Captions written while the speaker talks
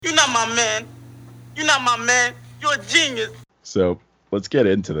You're not my man. You're not my man. You're a genius. So let's get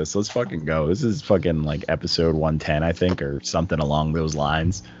into this. Let's fucking go. This is fucking like episode 110, I think, or something along those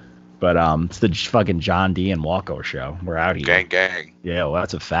lines. But it's the fucking John D and Walko show. We're out here. Gang, gang. Yeah, well,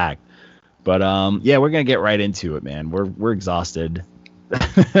 that's a fact. But yeah, we're gonna get right into it, man. We're exhausted.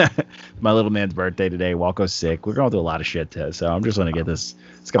 My little man's birthday today. Walko's sick. We're going through a lot of shit today, so I'm just gonna get this.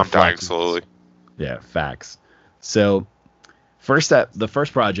 It's gonna. I'm dying slowly. Yeah, facts. So the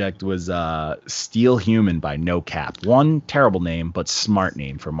first project was Steel Human by No Cap. One terrible name, but smart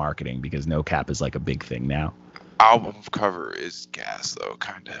name for marketing because No Cap is like a big thing now. Album cover is gas though,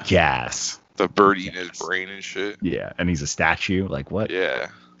 kind of. Gas. The bird eating his brain and shit. Yeah, and he's a statue. Like what? Yeah,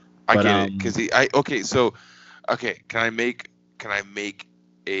 I get it because Can I make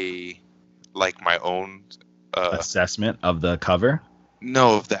a like my own assessment of the cover?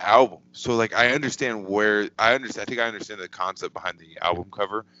 No, of the album. So like I understand. I think I understand the concept behind the album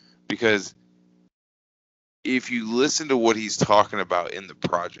cover because if you listen to what he's talking about in the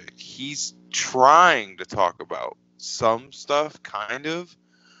project, he's trying to talk about some stuff, kind of,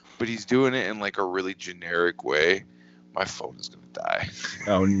 but he's doing it in like a really generic way. My phone is gonna die.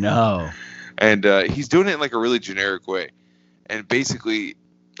 Oh no! And he's doing it in like a really generic way, and basically,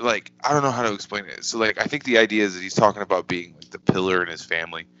 like I don't know how to explain it. So like I think the idea is that he's talking about being like the pillar in his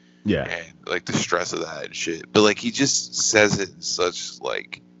family, yeah, and like the stress of that and shit. But like he just says it in such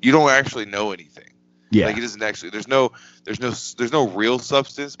like you don't actually know anything. Yeah, like he doesn't actually. There's no real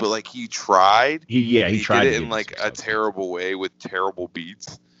substance. But like he tried. He tried did it in like a terrible way with terrible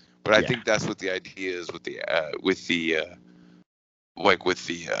beats. But I think that's what the idea is with the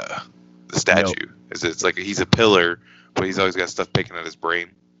statue. Is it's like he's a pillar, but he's always got stuff picking at his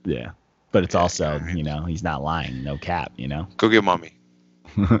brain. Yeah, but it's also he's not lying, no cap. Go get mommy.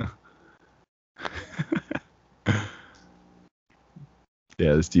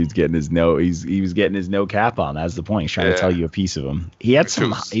 Yeah, this dude's getting his he was getting his no cap on. That's the point. He's trying to tell you a piece of him. He had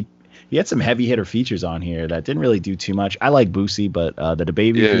some heavy hitter features on here that didn't really do too much. I like Boosie, but the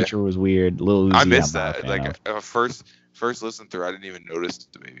DaBaby feature was weird. Lil Uzi, I missed that. Like first listen through, I didn't even notice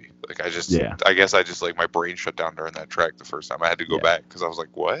DaBaby. Like I guess I just like my brain shut down during that track the first time. I had to go back because I was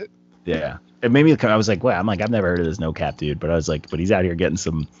like, what? Yeah, it made me. I was like, wow. I'm like, I've never heard of this no cap dude. But I was like, but he's out here getting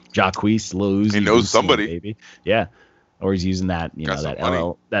some Jacquees, Lil Uzi. He knows somebody. Baby. Yeah. Or he's using that,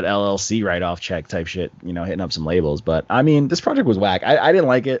 that LLC write-off check type shit, hitting up some labels. But I mean, this project was whack. I didn't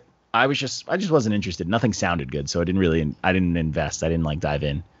like it. I just wasn't interested. Nothing sounded good, so I didn't invest. I didn't like dive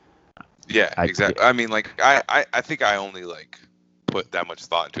in. Yeah, exactly. I mean, like I think I only like put that much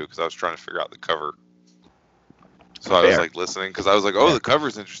thought into it because I was trying to figure out the cover. So I was like listening because I was like, oh, the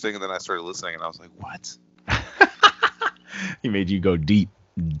cover's interesting, and then I started listening, and I was like, what? He made you go deep.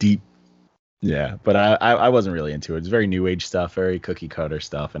 Yeah, but I wasn't really into it. It's very new age stuff, very cookie cutter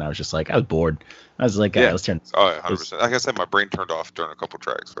stuff, and I was just like, I was bored. I was like, let's turn. Oh, 100%. Like I said, my brain turned off during a couple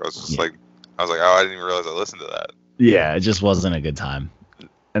tracks. Where I was just like, oh, I didn't even realize I listened to that. Yeah, it just wasn't a good time.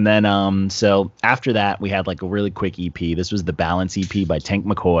 And then so after that, we had like a really quick EP. This was the Balance EP by Tank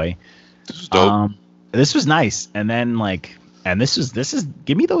McCoy. This was dope. This was nice. And then this is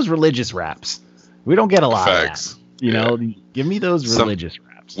give me those religious raps. We don't get a lot of that. Give me those religious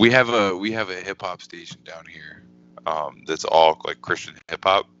raps. We have a hip hop station down here that's all like Christian hip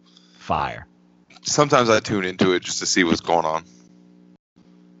hop. Fire. Sometimes I tune into it just to see what's going on.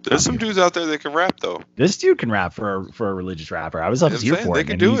 There's some dudes out there that can rap though. This dude can rap for a religious rapper. I was up here for it.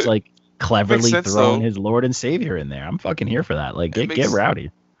 And he's like cleverly throwing his Lord and Savior in there. I'm fucking here for that. Like get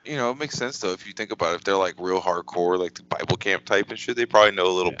rowdy. It makes sense though if you think about it. If they're like real hardcore, like the Bible camp type and shit, they probably know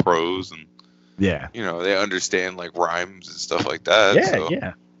a little prose and they understand like rhymes and stuff like that.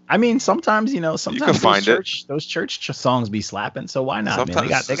 Yeah. I mean, sometimes you can find those church songs be slapping. So why not? Sometimes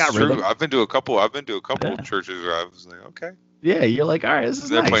man? They got rhythm. I've been to a couple churches where I was like, okay. Yeah, you're like, all right, this is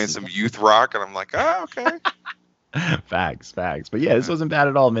They're nice. playing some youth rock, and I'm like, oh, okay. Facts. But yeah, this wasn't bad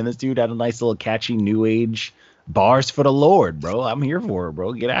at all, man. This dude had a nice little catchy new age bars for the Lord, bro. I'm here for it,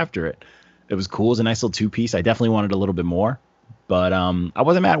 bro. Get after it. It was cool. It was a nice little 2-piece. I definitely wanted a little bit more, but I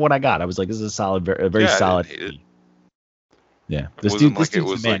wasn't mad at what I got. I was like, this is a solid, very solid. Yeah, this dude's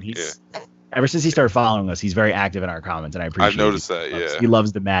a man. Ever since he started following us, he's very active in our comments, and I appreciate it. I've noticed that, yeah. He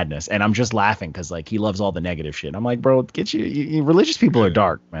loves the madness, and I'm just laughing because, like, he loves all the negative shit. I'm like, bro, get you religious people are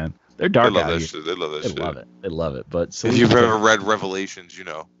dark, man. They're dark out here. Shit. They love that shit. They love it. But if you've ever read Revelations, you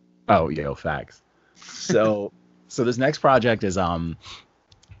know. Oh, facts. So this next project is this one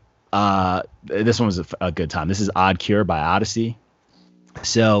was a good time. This is Odd Cure by Odyssey.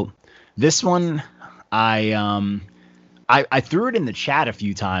 So this one, I threw it in the chat a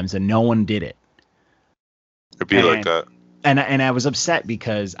few times and no one did it. It'd be like that. And I was upset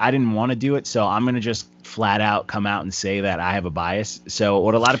because I didn't want to do it. So I'm going to just flat out come out and say that I have a bias. So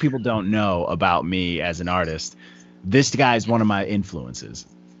what a lot of people don't know about me as an artist, this guy is one of my influences.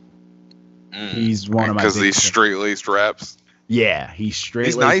 He's one of my because these straight laced raps. Yeah, he's straight.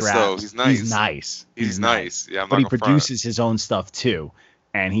 He's nice though. He's nice. He's nice. Yeah, but he produces his own stuff too,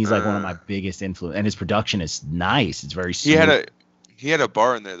 and he's like one of my biggest influence. And his production is nice. It's very smooth. He had a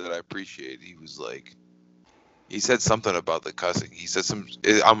bar in there that I appreciate. He was like, he said something about the cussing. He said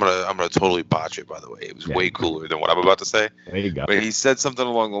I'm gonna totally botch it. By the way, it was way cooler than what I'm about to say. There you go. But he said something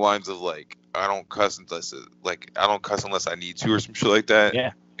along the lines of like, I don't cuss unless I need to or some shit like that.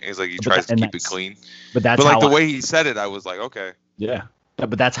 Yeah. And he's like, he tries to keep it clean. But that's like the way he said it, I was like, okay. Yeah.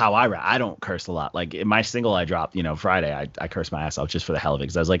 But that's how I rap. I don't curse a lot. Like in my single I dropped, Friday, I cursed my ass off just for the hell of it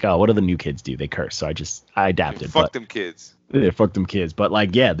because I was like, oh, what do the new kids do? They curse. So I adapted. Fuck them kids. Yeah, fuck them kids. But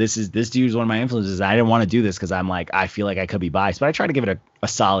like, yeah, this dude's one of my influences. I didn't want to do this because I'm like, I feel like I could be biased, but I try to give it a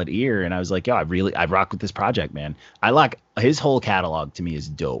solid ear. And I was like, yo, I rock with this project, man. I like his whole catalog. To me is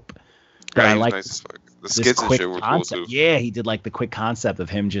dope. But I like nice as fuck. The skits and shit were cool too. Yeah, he did like the quick concept of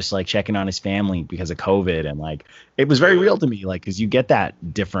him just like checking on his family because of COVID, and like it was very real to me, like because you get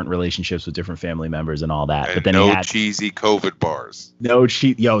that different relationships with different family members and all that. And but then no he had cheesy COVID bars. No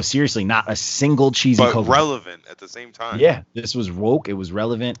seriously, not a single cheesy. But COVID relevant at the same time. Yeah, this was woke. It was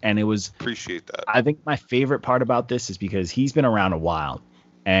relevant, and it was. Appreciate that. I think my favorite part about this is because he's been around a while,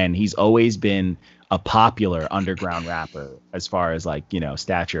 and he's always been a popular underground rapper as far as like,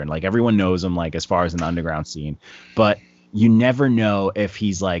 stature, and like everyone knows him like as far as an underground scene, but you never know if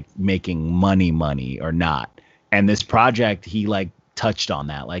he's like making money or not. And this project, he like touched on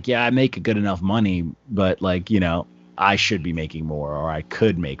that. Like, yeah, I make a good enough money, but like, I should be making more or I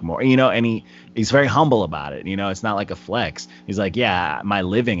could make more, and he's very humble about it. It's not like a flex. He's like, yeah, my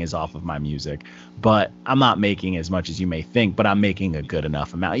living is off of my music, but I'm not making as much as you may think, but I'm making a good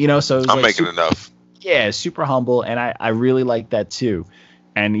enough amount, so it was I'm making enough. Yeah, super humble, and I really like that too.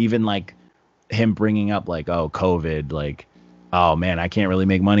 And even like him bringing up like, oh, COVID, like, oh man, I can't really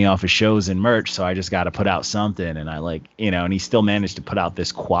make money off of shows and merch, so I just got to put out something. And I like, and he still managed to put out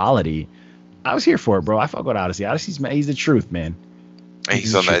this quality. I was here for it, bro. I fuck with Odyssey. He's the truth, man.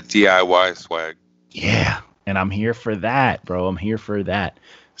 He's on that DIY swag. Yeah, and I'm here for that, bro. I'm here for that.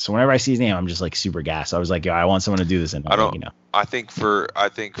 So whenever I see his name, I'm just like super gassed. I was like, yo, I want someone to do this. And I think for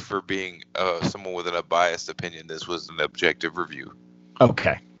being someone with an unbiased opinion, this was an objective review.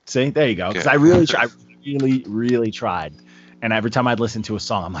 Okay. See, there you go. Because I really tried. And every time I'd listen to a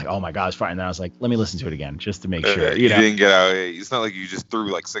song, I'm like, oh my God, it's fine. And then I was like, let me listen to it again just to make sure. You didn't get out. It's not like you just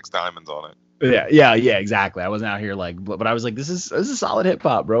threw like 6 diamonds on it. Yeah, exactly. I wasn't out here like, but I was like, this is solid hip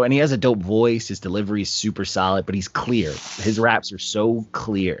hop, bro. And he has a dope voice. His delivery is super solid, but he's clear. His raps are so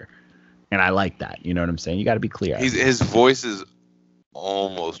clear, and I like that. You know what I'm saying? You got to be clear. His voice is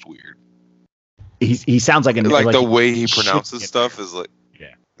almost weird. He sounds like the way he pronounces stuff is like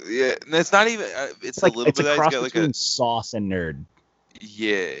yeah. And it's not even. It's like a little bit. It's a cross between sauce and nerd.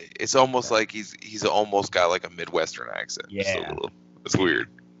 Yeah, it's almost like he's almost got like a Midwestern accent. Yeah, it's weird.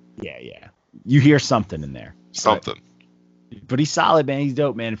 Yeah. You hear something in there. Something. But he's solid, man. He's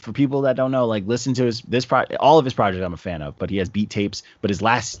dope, man. For people that don't know, like listen to all of his projects I'm a fan of, but he has beat tapes, but his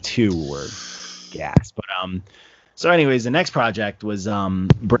last 2 were gas. But so anyways, the next project was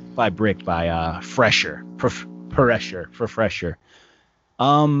Brick by Brick by Fresher. For Fresher.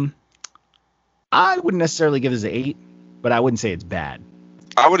 I wouldn't necessarily give this an 8, but I wouldn't say it's bad.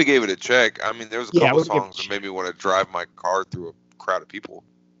 I would have gave it a check. I mean, there was a couple songs that made me want to drive my car through a crowd of people.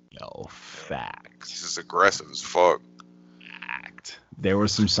 Yo, facts. This is aggressive as fuck. Fact. There were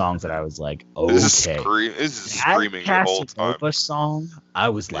some songs that I was like, okay. This is screaming the whole time. That song, I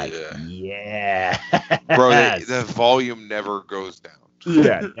was like, yeah. Bro, the volume never goes down.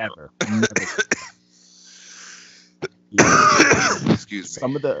 Yeah, never. Excuse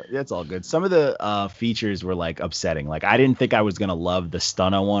me. That's all good. Some of the features were like upsetting. Like I didn't think I was gonna love the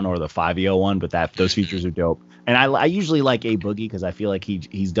Stunna one or the 5EO one, but those features are dope. And I usually like A Boogie because I feel like he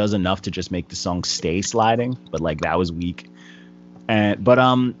does enough to just make the song stay sliding. But like that was weak.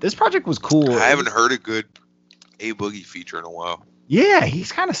 But this project was cool. I haven't heard a good A Boogie feature in a while. Yeah,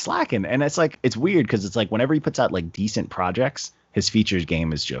 he's kind of slacking, and it's weird because it's like whenever he puts out like decent projects, his features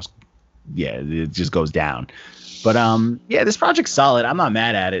game is just it just goes down. But this project's solid. I'm not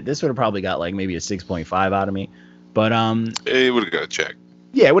mad at it. This would have probably got like maybe a 6.5 out of me. But it would have got a check.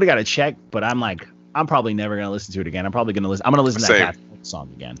 Yeah, it would have got a check. But I'm probably never gonna listen to it again. I'm gonna listen to that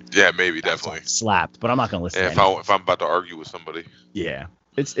song again. Yeah, maybe definitely slapped. But I'm not gonna listen. Yeah, if I'm about to argue with somebody. Yeah,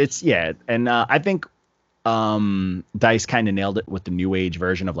 it's and I think Dice kind of nailed it with the new age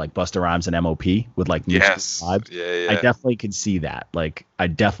version of like Busta Rhymes and MOP with like new Yes. vibes. Yeah. I definitely can see that. Like I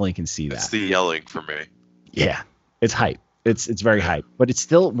definitely can see It's that. the yelling for me. Yeah, it's hype. It's very hype. But it's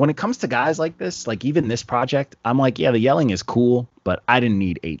still, when it comes to guys like this, like even this project, I'm like, yeah, the yelling is cool, but I didn't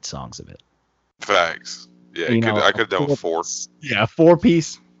need 8 songs of it. Facts. Yeah, You know, I could have done 4. Yeah,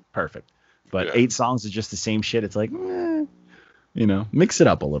 4-piece, perfect. But Yeah. 8 songs is just the same shit. It's like, you know, mix it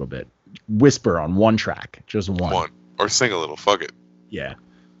up a little bit. Whisper on one track, just one. Or sing a little. Fuck it. Yeah,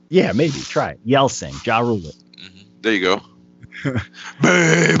 maybe try it. Yell, sing, Ja Rule it. There you go.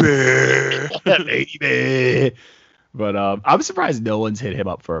 Baby. Baby. But I'm surprised no one's hit him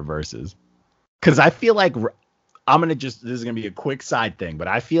up for a verses, because I feel like this is gonna be a quick side thing, but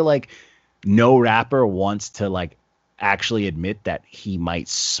I feel like no rapper wants to like actually admit that he might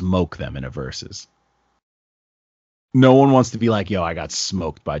smoke them in a verses. No one wants to be like, yo, I got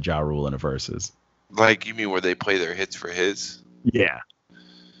smoked by Ja Rule in a verses. Like, you mean where they play their hits for his? Yeah,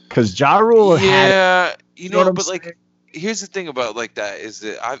 because Ja Rule Yeah, had, you know, what I'm but like, here's the thing about like that is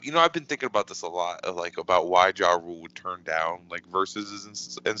that I've been thinking about this a lot, of like about why Ja Rule would turn down like verses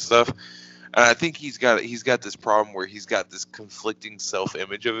and stuff, and I think he's got this problem where he's got this conflicting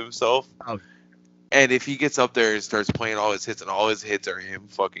self-image of himself, and if he gets up there and starts playing all his hits and all his hits are him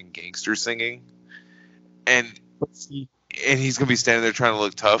fucking gangster singing, and he's gonna be standing there trying to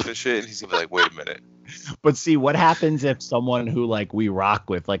look tough and shit, and he's gonna be like, wait a minute. But see, what happens if someone who like we rock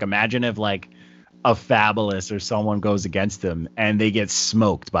with, like imagine if like a Fabulous or someone goes against him and they get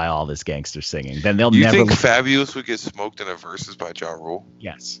smoked by all this gangster singing, then they'll You never. think Fabulous would get smoked in a verses by Ja Rule?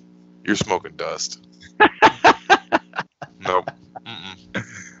 Yes. You're smoking dust. Nope.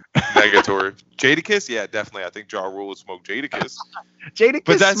 Negatory. Jadakiss? Yeah, definitely. I think Ja Rule would smoke Jadakiss. Jadakiss.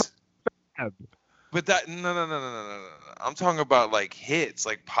 But that's. But that no. I'm talking about like hits,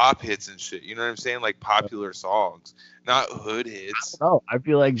 like pop hits and shit. You know what I'm saying? Like popular songs, not hood hits. Oh, I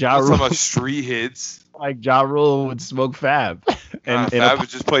feel like Ja I'm Rule. talking about street hits. Like Ja Rule would smoke Fab. Fab would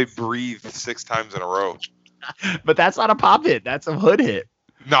just play "Breathe" 6 times in a row. But that's not a pop hit. That's a hood hit.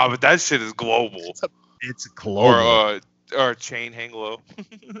 No, but that shit is global. It's global. Or Chain Hang Low.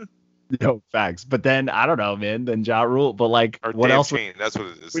 Yo, facts. But then I don't know, man. Then Ja Rule. But like, Or what Damn else? Chain. That's what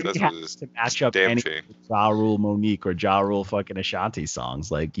it is. We That's have what it is. to match up Damn any Chain. Ja Rule Monique or Ja Rule fucking Ashanti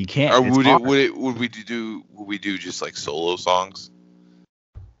songs. Like you can't. Or It's would hard. we do just like solo songs?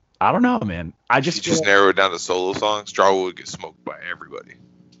 I don't know, man. I If just you feel just like- narrow it down to solo songs, Ja Rule would get smoked by everybody.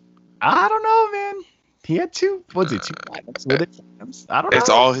 I don't know, man. He had 2 platinums with it. I don't know. It's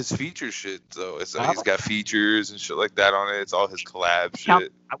all his feature shit, though. He's Wow. got features and shit like that on it. It's all his collab Count-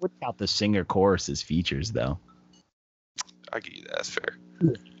 shit. I would count the singer chorus as features, though. I give you that. That's fair.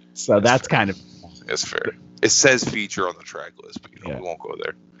 So That's that's kind of That's fair. It says feature on the track list, but Yeah. we won't go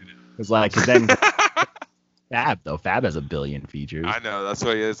there. because like 'cause then Fab though. Fab has a billion features. I know. That's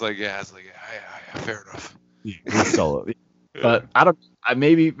why it's like, yeah, fair enough. He's solo. But I don't.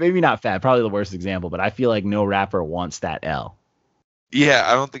 Maybe not Fab. Probably the worst example. But I feel like no rapper wants that L. Yeah,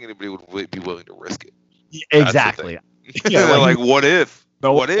 I don't think anybody would be willing to risk it. Exactly. Yeah, they're like, what if?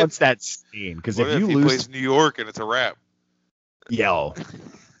 No what one if? wants that stain? Because What if you he lose, plays New York and it's a rap? yo,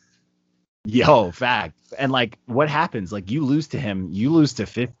 fact. And like, what happens? Like, you lose to him. You lose to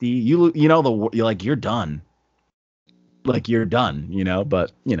 50. You're done. Like you're done.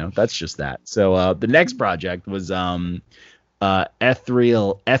 But that's just that. So the next project was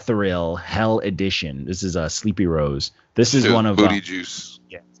Ethereal Hell Edition. This is Sleepy Rose. This is Dude, one of Booty Juice.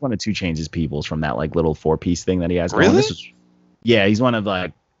 yeah, it's one of 2 Chainz' peoples from that like little 4-piece thing that he has going. Really? He's one of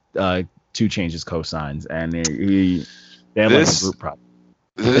like 2 Chainz' cosigns, and they have like a group project.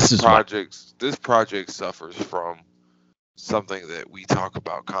 This is project suffers from something that we talk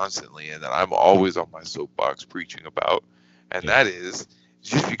about constantly, and that I'm always on my soapbox preaching about, and that is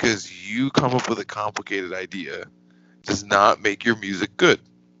just because you come up with a complicated idea does not make your music good.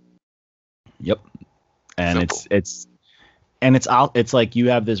 Yep. And Simple. it's like you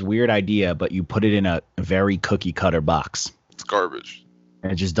have this weird idea, but you put it in a very cookie cutter box. It's garbage.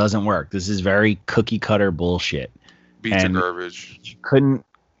 And it just doesn't work. This is very cookie cutter bullshit. Beats And are garbage.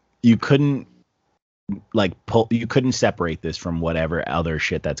 You couldn't separate this from whatever other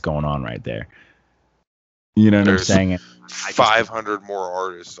shit that's going on right there. You know what There's I'm saying? 500 more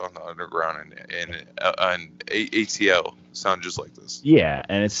artists on the underground and ATL sound just like this. Yeah,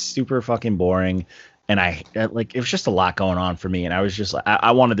 and it's super fucking boring. And it was just a lot going on for me. And I was just like,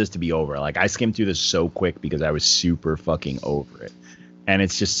 I wanted this to be over. Like, I skimmed through this so quick because I was super fucking over it. And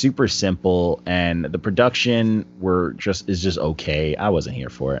it's just super simple. And the production is just okay. I wasn't here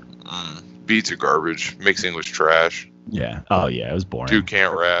for it. Beats are garbage. Mixing was trash. Yeah. Oh, yeah. It was boring. Dude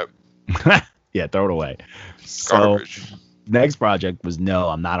can't rap. Yeah, throw it away. So Garbage. next project was No,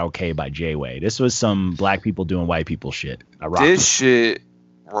 I'm Not Okay by J-Way. This was some black people doing white people shit. I rocked This it. shit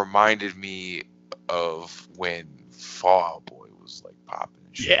reminded me of when Fall Out Boy was like popping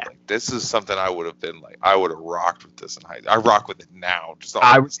and shit. Yeah. Like, this is something I would have been like, I would have rocked with this in high. I rock with it now, just on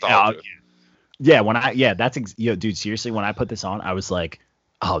I nostalgia. that's dude, seriously, when I put this on, I was like,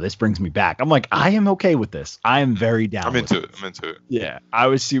 oh, this brings me back. I'm like, I am okay with this. I am very down. I'm with into it. I'm into it. Yeah, I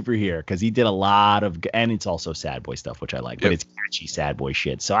was super here because he did a lot of, and it's also sad boy stuff, which I like, but Yep. it's catchy sad boy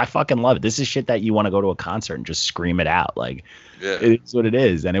shit. So I fucking love it. This is shit that you want to go to a concert and just scream it out. Like, Yeah. it's what it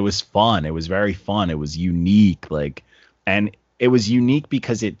is. And it was fun. It was very fun. It was unique. Like, and it was unique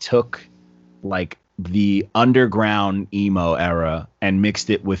because it took like the underground emo era and mixed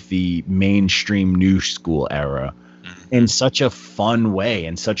it with the mainstream new school era in such a fun way,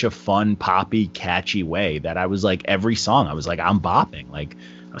 in such a fun, poppy, catchy way that I was like, every song, I was like, I'm bopping. Like,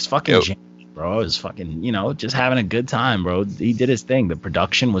 I was fucking Yep. jamming, bro. I was fucking, just having a good time, bro. He did his thing. The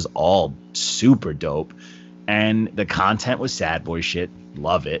production was all super dope. And the content was sad boy shit.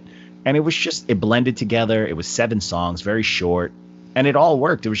 Love it. And it was just, it blended together. It was 7 songs, very short. And it all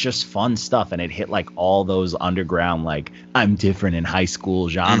worked. It was just fun stuff. And it hit like all those underground, like, I'm different in high school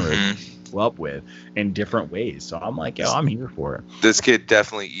genres. Mhm. Up with in different ways. So I'm like, yo, I'm here for it. This kid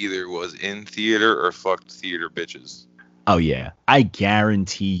definitely either was in theater or fucked theater bitches. Oh yeah. I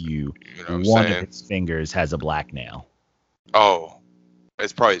guarantee you, You know what I'm one saying? of his fingers has a black nail. Oh,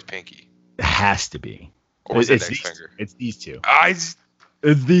 it's probably his pinky. It has to be. Or was it it's next these, finger? It's these two. I just,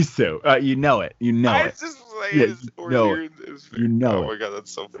 It's these two. You know it. You know I it. just Yeah, his, you or know his, his You know Oh it. my god,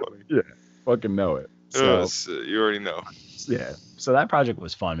 that's so funny. Fucking know it. Oh, So you already know. yeah. So that project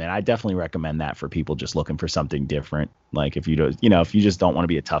was fun, man. I definitely recommend that for people just looking for something different. Like if you don't, if you just don't want to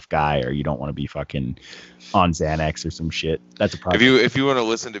be a tough guy or you don't want to be fucking on Xanax or some shit, that's a project. If you want to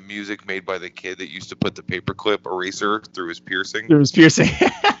listen to music made by the kid that used to put the paperclip eraser through his piercing, There was piercing.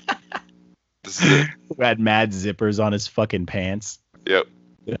 this is it. Who had mad zippers on his fucking pants. Yep.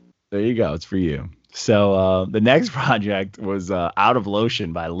 There you go. It's for you. So the next project was Out of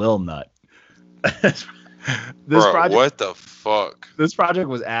Lotion by Lil Nut. this Bro, project, what the fuck? this project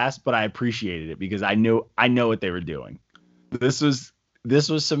was ass, but I appreciated it because I know what they were doing. This was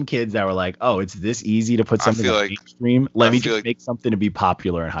some kids that were like, oh, it's this easy to put I something feel on like- mainstream. Let I me feel just like- make something to be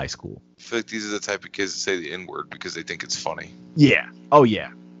popular in high school. I feel like these are the type of kids that say the N word because they think it's funny. Yeah. Oh yeah.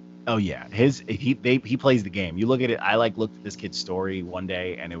 Oh yeah. He plays the game. You look at it. I looked at this kid's story one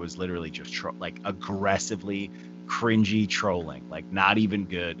day, and it was literally just aggressively cringy trolling, like not even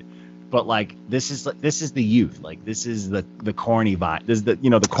good. But like this is the youth. Like this is the corny vibe. This is the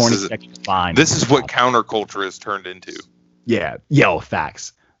the corny section fine. This is what counterculture has turned into. Yeah. Yo,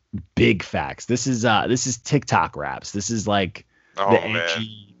 facts. Big facts. This is TikTok raps. This is like Oh man.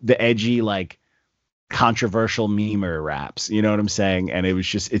 the edgy like controversial memer raps. You know what I'm saying? And it was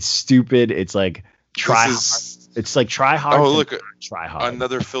just it's stupid. It's like try hard. It's like try hard. Oh to look, not try hard.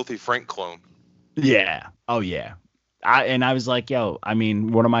 another Filthy Frank clone. Yeah. Oh yeah. I was like, yo, I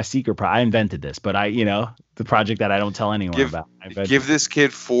mean, one of my secret I invented this, but the project that I don't tell anyone about. Give this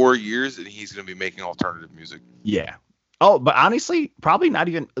kid 4 years and he's gonna be making alternative music. Yeah. Oh, but honestly, probably not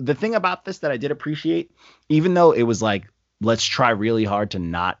even the thing about this that I did appreciate, even though it was like, let's try really hard to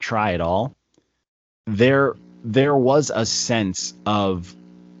not try at all. There was a sense of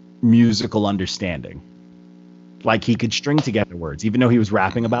musical understanding. Like he could string together words, even though he was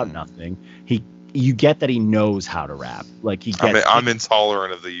rapping about nothing. You get that he knows how to rap. Like he gets. I'm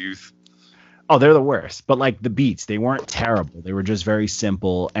intolerant of the youth. Oh, they're the worst. But like the beats, they weren't terrible. They were just very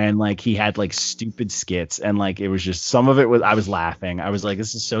simple. And like he had like stupid skits. And like it was just some of it was I was laughing. I was like,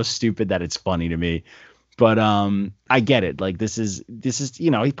 this is so stupid that it's funny to me. But I get it. Like this is he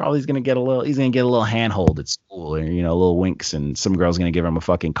probably is gonna get a little handhold at school, or a little winks, and some girl's gonna give him a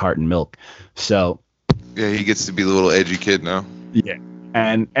fucking carton of milk. So Yeah, he gets to be the little edgy kid now. yeah.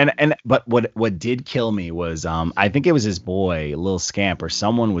 But what did kill me was I think it was his boy Lil Scamp or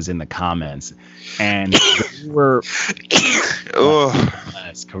someone was in the comments and they were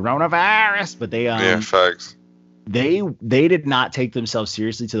coronavirus, but they yeah, facts. they did not take themselves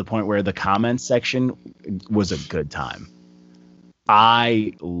seriously to the point where the comments section was a good time.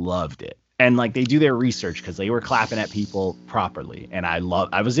 I loved it. And like they do their research because they were clapping at people properly, and I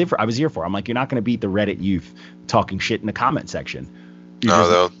was here for. I'm like, you're not going to beat the Reddit youth talking shit in the comment section.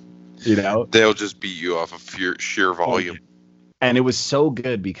 No, they'll they'll just beat you off of sheer volume. And it was so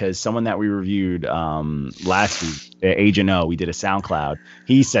good because someone that we reviewed last week, Agent O, we did a SoundCloud.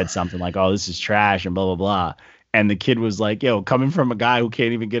 He said something like, "Oh, this is trash," and blah blah blah. And the kid was like, "Yo, coming from a guy who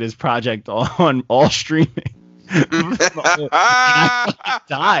can't even get his project on all streaming." I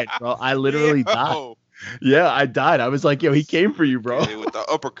died, bro. I literally died. Yeah, I died. I was like, yo, he came for you, bro. Yeah, with the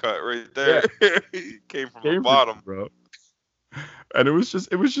uppercut right there. Yeah. He came from the bottom, bro. And it was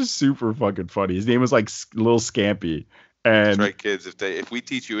just super fucking funny. His name was like Lil Scampy. And that's right, kids. If we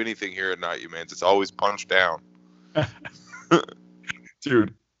teach you anything here at Not You Mans, it's always punch down.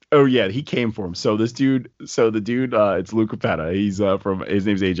 Dude. Oh yeah, he came for him. So the dude, it's Luca Petta. He's his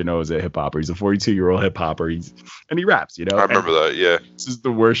name's Agent O, is a hip hopper. He's a 42-year-old hip hopper. And he raps, you know. I remember that, yeah. This is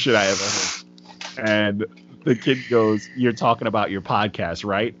the worst shit I ever heard. And the kid goes, "You're talking about your podcast,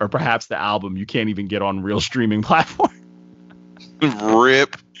 right? Or perhaps the album you can't even get on real streaming platform."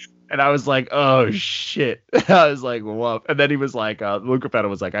 Rip. And I was like, oh shit. I was like, whoop. And then he was like, Luca Petta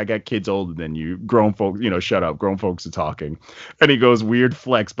was like, "I got kids older than you. Grown folks, shut up. Grown folks are talking." And he goes, "Weird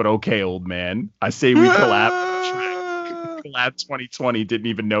flex, but okay, old man. I say we collab 2020, didn't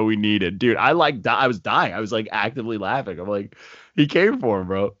even know we needed." Dude, I was dying. I was like actively laughing. I'm like, he came for him,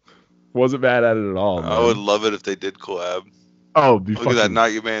 bro. Wasn't mad at it at all, man. I would love it if they did collab. Oh, look at that,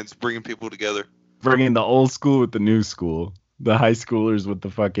 Not You Mans bringing people together. Bringing the old school with the new school. The high schoolers with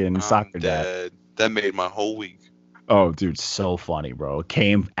the fucking soccer dad. That made my whole week. Oh, dude, so funny, bro.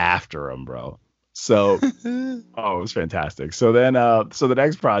 Came after him, bro. So, it was fantastic. So then, so the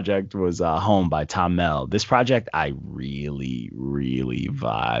next project was Home by Tom Mel. This project I really, really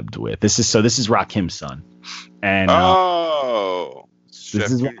vibed with. This is Rakim's son, and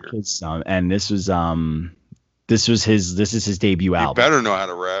this is Rakim's son, and this is his debut album. You better know how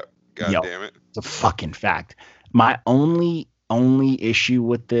to rap. God damn it! It's a fucking fact. My only issue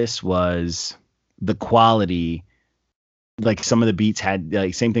with this was the quality. Like some of the beats had,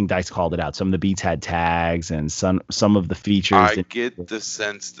 like, same thing Dice called it out. Some of the beats had tags, and some of the features. I get the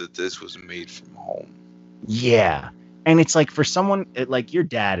sense that this was made from home. Yeah, and it's like for someone like your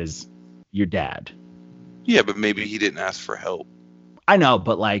dad is your dad. Yeah, but maybe he didn't ask for help. I know,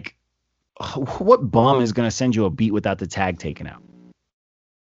 but like, what bum is gonna send you a beat without the tag taken out?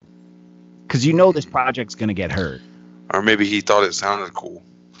 Because this project's gonna get heard. Or maybe he thought it sounded cool.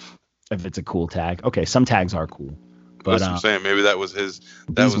 If it's a cool tag, okay. Some tags are cool, but that's what I'm saying. Maybe that was his.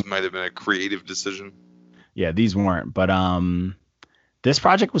 Might have been a creative decision. Yeah, these weren't. But this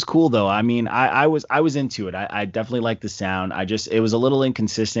project was cool though. I mean, I was into it. I definitely liked the sound. It was a little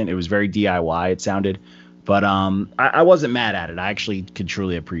inconsistent. It was very DIY. It sounded, but I wasn't mad at it. I actually could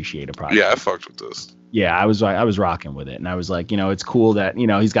truly appreciate a project. Yeah, I fucked with this. Yeah, I was rocking with it, and I was like, it's cool that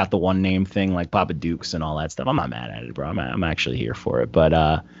he's got the one name thing like Papa Dukes and all that stuff. I'm not mad at it, bro. I'm actually here for it.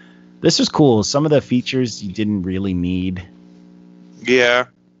 But this was cool. Some of the features you didn't really need. Yeah.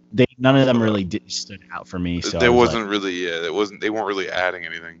 None of them really stood out for me. So there wasn't really. Yeah, they weren't really adding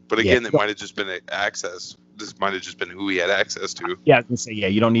anything. But again, it might have just been access. This might have just been who he had access to. Yeah, I was gonna say,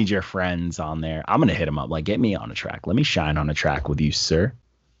 you don't need your friends on there. I'm gonna hit him up. Like, get me on a track. Let me shine on a track with you, sir.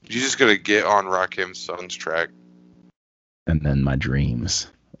 You're just gonna get on Rakim's son's track, and then my dreams,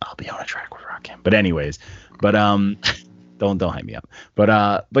 I'll be on a track with Rakim. But anyways, don't hype me up.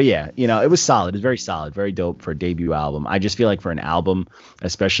 But yeah, it was solid. It was very solid, very dope for a debut album. I just feel like for an album,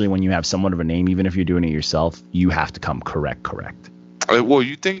 especially when you have somewhat of a name, even if you're doing it yourself, you have to come correct. Well,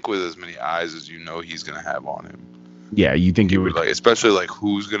 you think with as many eyes as he's gonna have on him. Yeah, you think you would, like, especially like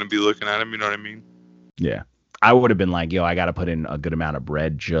who's gonna be looking at him. You know what I mean? Yeah. I would have been like, I got to put in a good amount of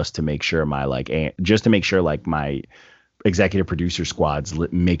bread just to make sure my executive producer squad's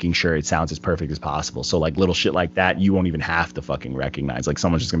making sure it sounds as perfect as possible. So like little shit like that, you won't even have to fucking recognize. Like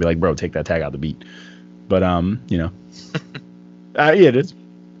someone's just gonna be like, bro, take that tag out of the beat. But yeah, it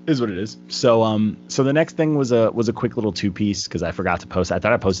is what it is. So so the next thing was a quick little 2-piece because I forgot to post. I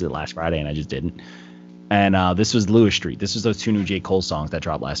thought I posted it last Friday and I just didn't. And this was Lewis Street. This was those 2 new J. Cole songs that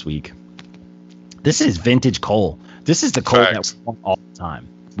dropped last week. This is vintage Cole. This is the Cole that we want all the time.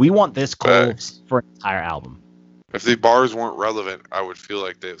 We want this Cole for an entire album. If the bars weren't relevant, I would feel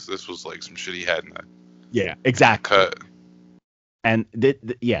like this was like some shit he had in that. Yeah, exactly. Cut. And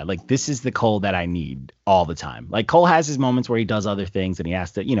like this is the Cole that I need all the time. Like Cole has his moments where he does other things and he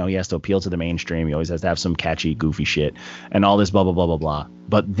has to appeal to the mainstream. He always has to have some catchy, goofy shit and all this blah blah blah blah blah.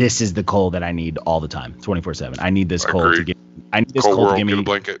 But this is the Cole that I need all the time, 24/7. I need this Cole to give. I need this Cole to give me a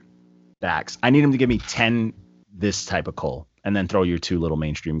blanket. Facts. I need him to give me 10 this type of Cole and then throw your 2 little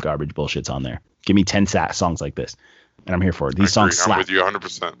mainstream garbage bullshits on there. Give me 10 songs like this. And I'm here for it. These songs slap. I'm with you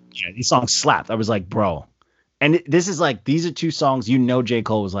 100%. Yeah, these songs slapped. I was like, bro. And this is like, these are 2 songs, J.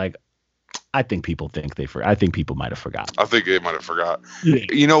 Cole was like, I think people might have forgot. I think they might have forgot. Yeah.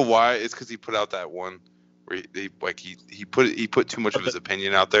 You know why? It's because he put out that one where he put too much of his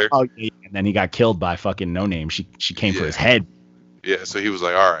opinion out there. Oh, yeah. And then he got killed by fucking No Name. She came for his head. Yeah, so he was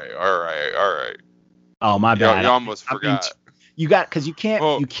like, all right. Oh, my bad. Y'all almost I mean, forgot. because you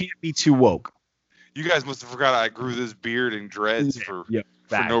can't be too woke. You guys must have forgot I grew this beard and dreads for no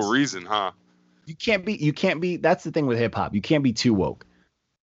facts. reason, huh? You can't be. That's the thing with hip hop. You can't be too woke.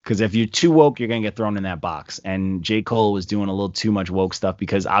 Because if you're too woke, you're gonna get thrown in that box. And J. Cole was doing a little too much woke stuff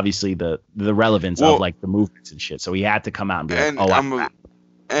because obviously the relevance of like the movements and shit. So he had to come out and be like,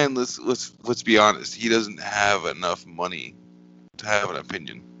 and let's be honest, he doesn't have enough money to have an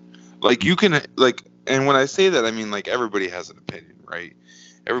opinion. Like you can like, and when I say that, I mean like everybody has an opinion, right?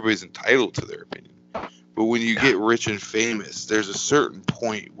 Everybody's entitled to their opinion. But when you get rich and famous, there's a certain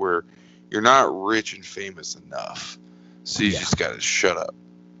point where you're not rich and famous enough. So you just gotta shut up.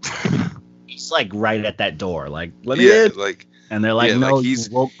 He's like right at that door, like let me in. Like, and they're like, no, like he's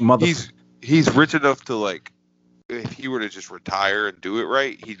woke motherfucker. He's rich enough to like, if he were to just retire and do it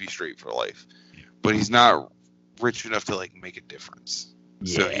right, he'd be straight for life. But he's not rich enough to like make a difference.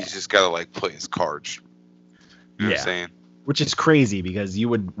 So he's just gotta like play his cards. You know what I'm saying? Which is crazy because you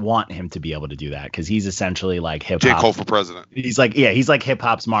would want him to be able to do that because he's essentially like hip hop. J. Cole for president. He's like hip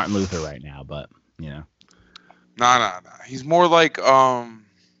hop's Martin Luther right now, but you know. Nah. He's more like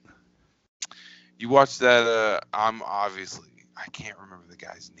you watch that I can't remember the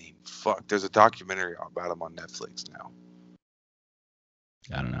guy's name. Fuck. There's a documentary about him on Netflix now.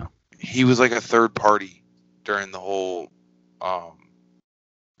 I don't know. He was like a third party during the whole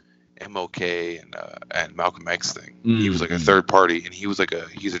MLK and Malcolm X thing. He was like a third party, and he's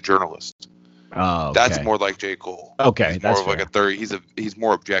a journalist. Oh, okay. That's more like J. Cole. Okay, he's that's more of like a third. He's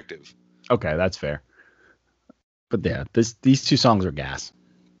more objective. Okay, that's fair. But yeah, these two songs are gas.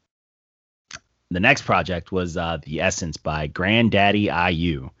 The next project was The Essence by Granddaddy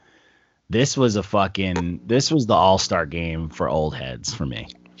IU. This was the all-star game for old heads for me.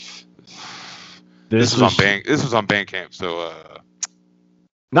 This was on Bandcamp, so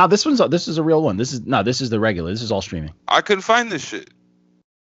no, this is a real one. This is the regular. This is all streaming. I couldn't find this shit.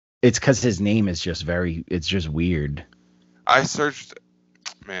 It's because his name is just it's just weird. I searched,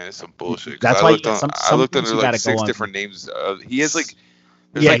 man, it's some bullshit. That's I why I looked under like 6 different names. He has like,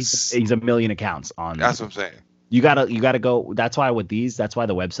 he's a million accounts on. That's what I'm saying. You gotta go. That's why the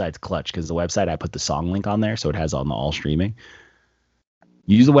website's clutch, because the website, I put the song link on there, so it has on the all streaming.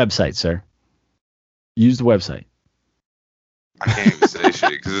 Use the website, sir. Use the website. I can't even say shit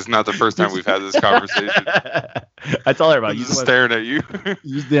because it's not the first time we've had this conversation. I tell her about you. Staring at you.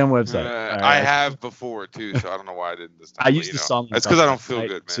 Use the damn website. I have before too, so I don't know why I didn't this time. I used the song. That's because I don't feel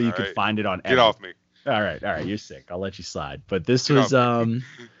good, man. So you can find it on. Get off me. All right, you're sick. I'll let you slide. But this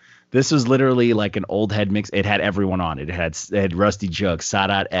was literally like an old head mix. It had everyone on it. It had Rusty Jug,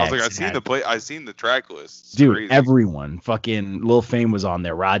 Sadat X. I was like, I seen the track list. It's dude, crazy. Everyone. Fucking Lil Fame was on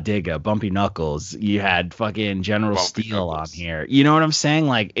there. Rod Digga, Bumpy Knuckles. You had fucking General Steel on here. You know what I'm saying?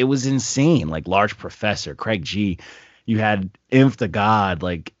 Like, it was insane. Like, Large Professor, Craig G. You had Inf the God.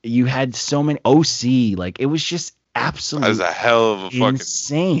 Like, you had so many. OC. Like, it was just absolutely. That was a hell of a fucking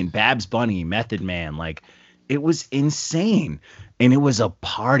insane. Babs Bunny, Method Man. Like, it was insane. And it was a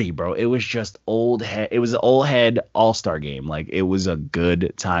party, bro. It was just old head. It was an old head all-star game. Like, it was a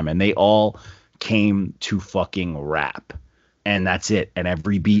good time. And they all came to fucking rap. And that's it. And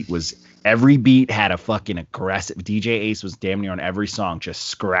every beat had a fucking aggressive. DJ Ace was damn near on every song, just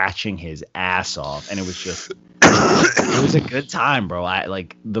scratching his ass off. And it was just, it was a good time, bro.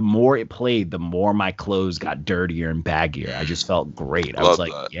 The more it played, the more my clothes got dirtier and baggier. I just felt great. I was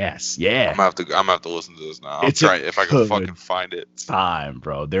like, that. Yes, yeah. I'm gonna have to listen to this now. I'm trying if I can fucking find it. Time,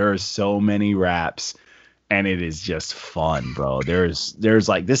 bro. There are so many raps, and it is just fun, bro. There's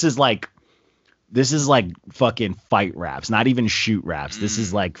like this is like fucking fight raps, not even shoot raps. This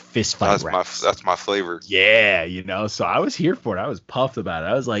is like fist fight raps. That's my flavor. Yeah, so I was here for it. I was puffed about it.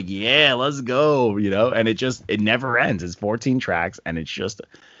 I was like, yeah, let's go, and it never ends. It's 14 tracks, and it's just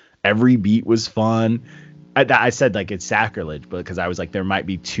every beat was fun. I said like it's sacrilege, but because I was like, there might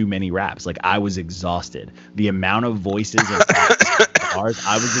be too many raps. Like, I was exhausted. The amount of voices and bars,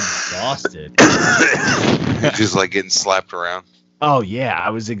 I was exhausted. You're just like getting slapped around. Oh, yeah,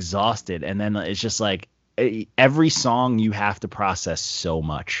 I was exhausted. And then it's just like every song you have to process so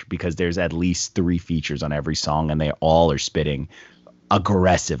much because there's at least 3 features on every song and they all are spitting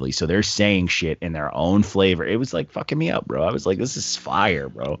aggressively. So they're saying shit in their own flavor. It was like fucking me up, bro. I was like, this is fire,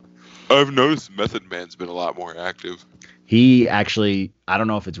 bro. I've noticed Method Man's been a lot more active. He actually, I don't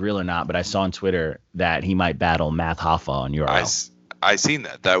know if it's real or not, but I saw on Twitter that he might battle Math Hoffa on URL. I seen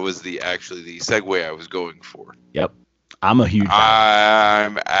that. That was the segue I was going for. Yep. I'm a huge fan.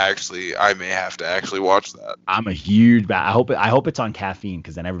 I may have to actually watch that. I'm a huge fan. I hope it's on Caffeine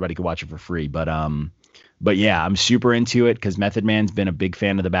because then everybody can watch it for free. But But yeah, I'm super into it because Method Man's been a big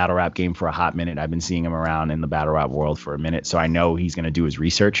fan of the battle rap game for a hot minute. I've been seeing him around in the battle rap world for a minute, so I know he's going to do his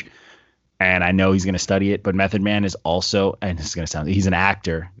research and I know he's going to study it. But Method Man is also, and it's going to sound, he's an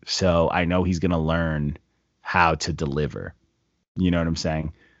actor, so I know he's going to learn how to deliver. You know what I'm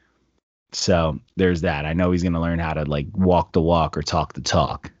saying? So there's that. I know he's going to learn how to like walk the walk or talk the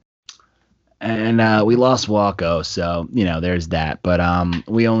talk. And we lost Walko, so there's that. But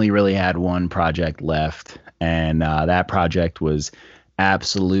we only really had one project left, and that project was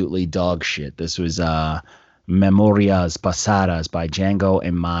absolutely dog shit. This was Memorias Pasadas by Django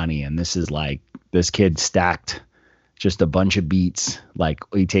Imani, and this kid stacked just a bunch of beats. Like,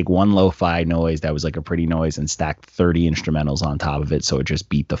 you take one lo-fi noise that was like a pretty noise and stacked 30 instrumentals on top of it, so it just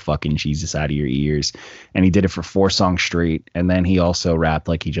beat the fucking Jesus out of your ears. And he did it for 4 songs straight, and then he also rapped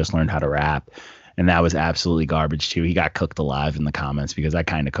like he just learned how to rap, and that was absolutely garbage too. He got cooked alive in the comments because I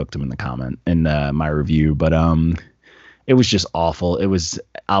kind of cooked him in my review, but it was just awful. It was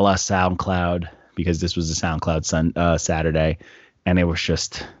a la SoundCloud, because this was a SoundCloud Saturday, and it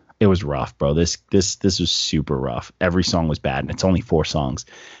was rough, bro. This was super rough. Every song was bad, and it's only 4 songs,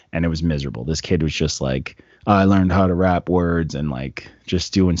 and it was miserable. This kid was just like, I learned how to rap words and like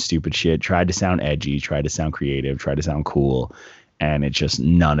just doing stupid shit. Tried to sound edgy, tried to sound creative, tried to sound cool, and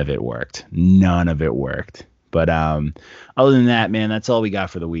none of it worked. None of it worked. But other than that, man, that's all we got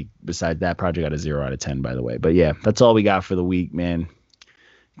for the week. Besides that, project got a 0 out of 10, by the way. But yeah, that's all we got for the week, man.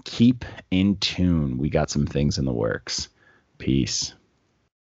 Keep in tune. We got some things in the works. Peace.